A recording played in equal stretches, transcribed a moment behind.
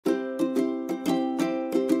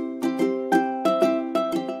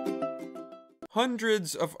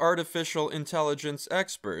Hundreds of artificial intelligence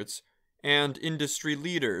experts and industry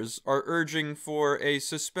leaders are urging for a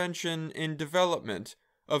suspension in development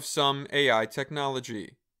of some AI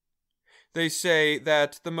technology. They say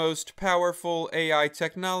that the most powerful AI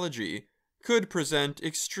technology could present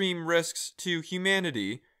extreme risks to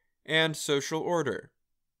humanity and social order.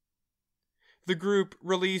 The group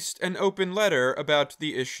released an open letter about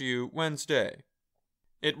the issue Wednesday.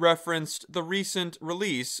 It referenced the recent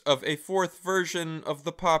release of a fourth version of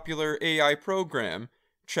the popular AI program,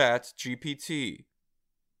 ChatGPT.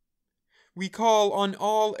 We call on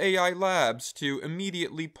all AI labs to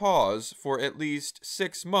immediately pause for at least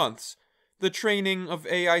 6 months the training of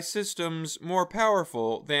AI systems more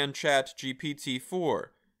powerful than ChatGPT-4,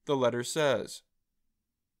 the letter says.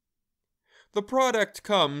 The product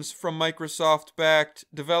comes from Microsoft-backed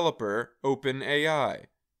developer OpenAI.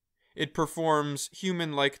 It performs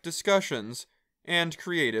human-like discussions and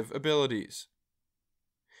creative abilities.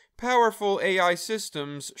 Powerful AI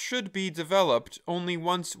systems should be developed only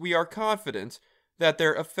once we are confident that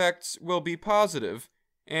their effects will be positive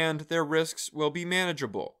and their risks will be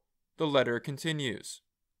manageable, the letter continues.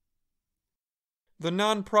 The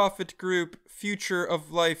nonprofit group Future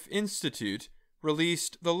of Life Institute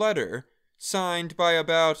released the letter, signed by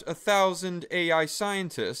about 1,000 AI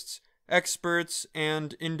scientists, experts,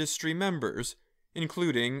 and industry members,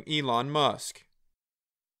 including Elon Musk.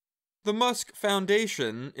 The Musk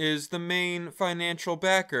Foundation is the main financial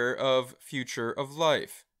backer of Future of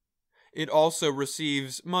Life. It also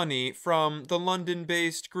receives money from the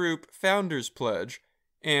London-based group Founders Pledge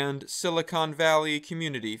and Silicon Valley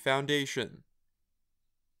Community Foundation.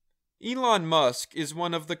 Elon Musk is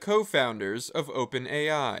one of the co-founders of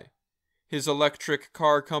OpenAI. His electric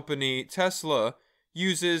car company Tesla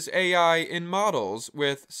uses AI in models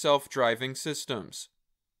with self-driving systems.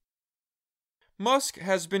 Musk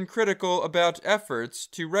has been critical about efforts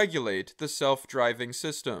to regulate the self-driving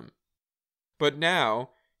system. But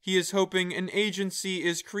now, he is hoping an agency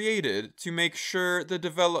is created to make sure the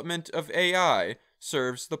development of AI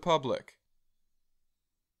serves the public.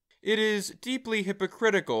 It is deeply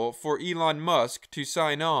hypocritical for Elon Musk to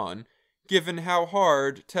sign on, given how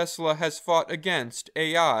hard Tesla has fought against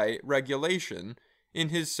AI regulation in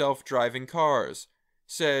his self-driving cars,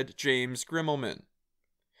 said James Grimmelman.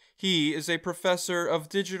 He is a professor of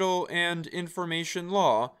digital and information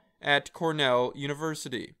law at Cornell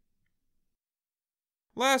University.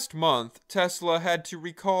 Last month, Tesla had to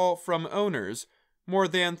recall from owners more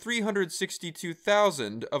than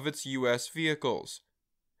 362,000 of its U.S. vehicles.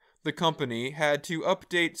 The company had to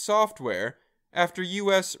update software after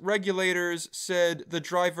U.S. regulators said the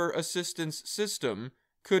driver assistance system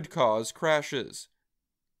could cause crashes.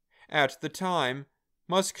 At the time,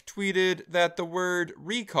 Musk tweeted that the word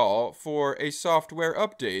recall for a software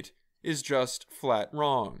update is just flat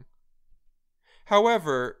wrong.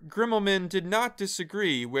 However, Grimmelman did not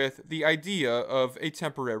disagree with the idea of a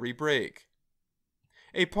temporary break.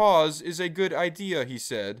 A pause is a good idea, he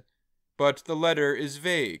said, but the letter is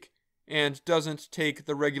vague and doesn't take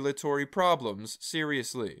the regulatory problems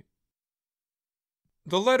seriously.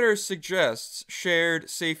 The letter suggests shared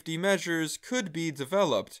safety measures could be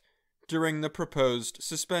developed during the proposed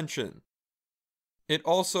suspension. It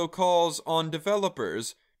also calls on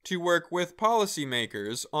developers to work with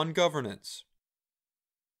policymakers on governance.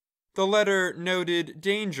 The letter noted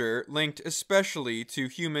danger linked especially to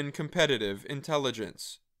human competitive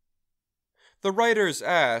intelligence. The writers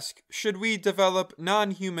ask, should we develop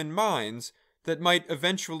non-human minds that might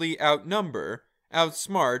eventually outnumber,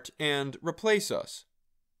 outsmart, and replace us?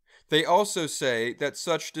 They also say that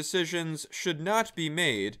such decisions should not be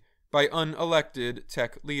made by unelected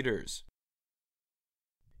tech leaders.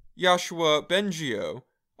 Yoshua Bengio,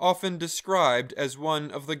 often described as one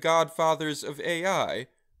of the godfathers of AI,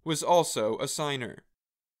 was also a signer.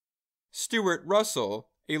 Stuart Russell,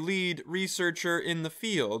 a lead researcher in the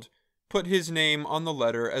field, put his name on the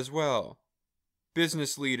letter as well.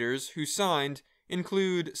 Business leaders who signed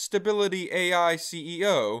include Stability AI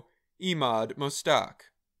CEO Imad Mostaq.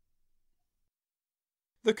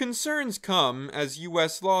 The concerns come as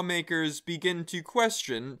U.S. lawmakers begin to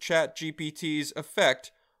question ChatGPT's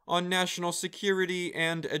effect on national security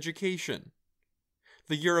and education.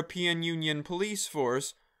 The European Union police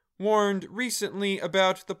force warned recently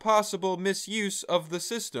about the possible misuse of the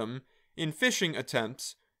system in phishing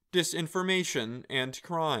attempts, disinformation, and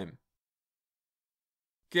crime.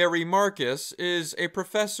 Gary Marcus is a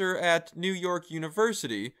professor at New York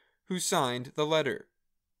University who signed the letter.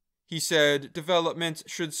 He said development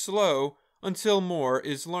should slow until more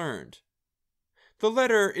is learned. The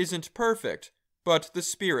letter isn't perfect, but the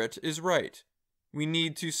spirit is right. We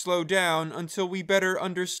need to slow down until we better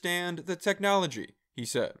understand the technology, he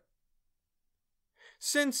said.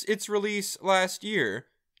 Since its release last year,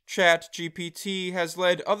 ChatGPT has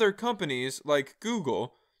led other companies like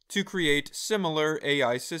Google to create similar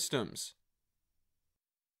AI systems.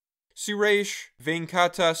 Suresh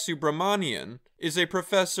Venkata-Subramanian is a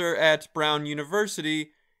professor at Brown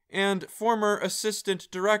University and former assistant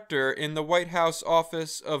director in the White House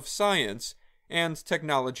Office of Science and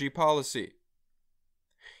Technology Policy.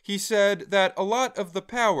 He said that a lot of the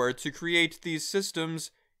power to create these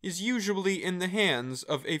systems is usually in the hands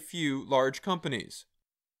of a few large companies.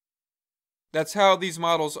 That's how these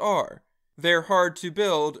models are. They're hard to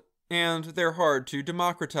build, and they're hard to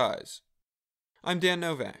democratize. I'm Dan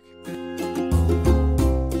Novak.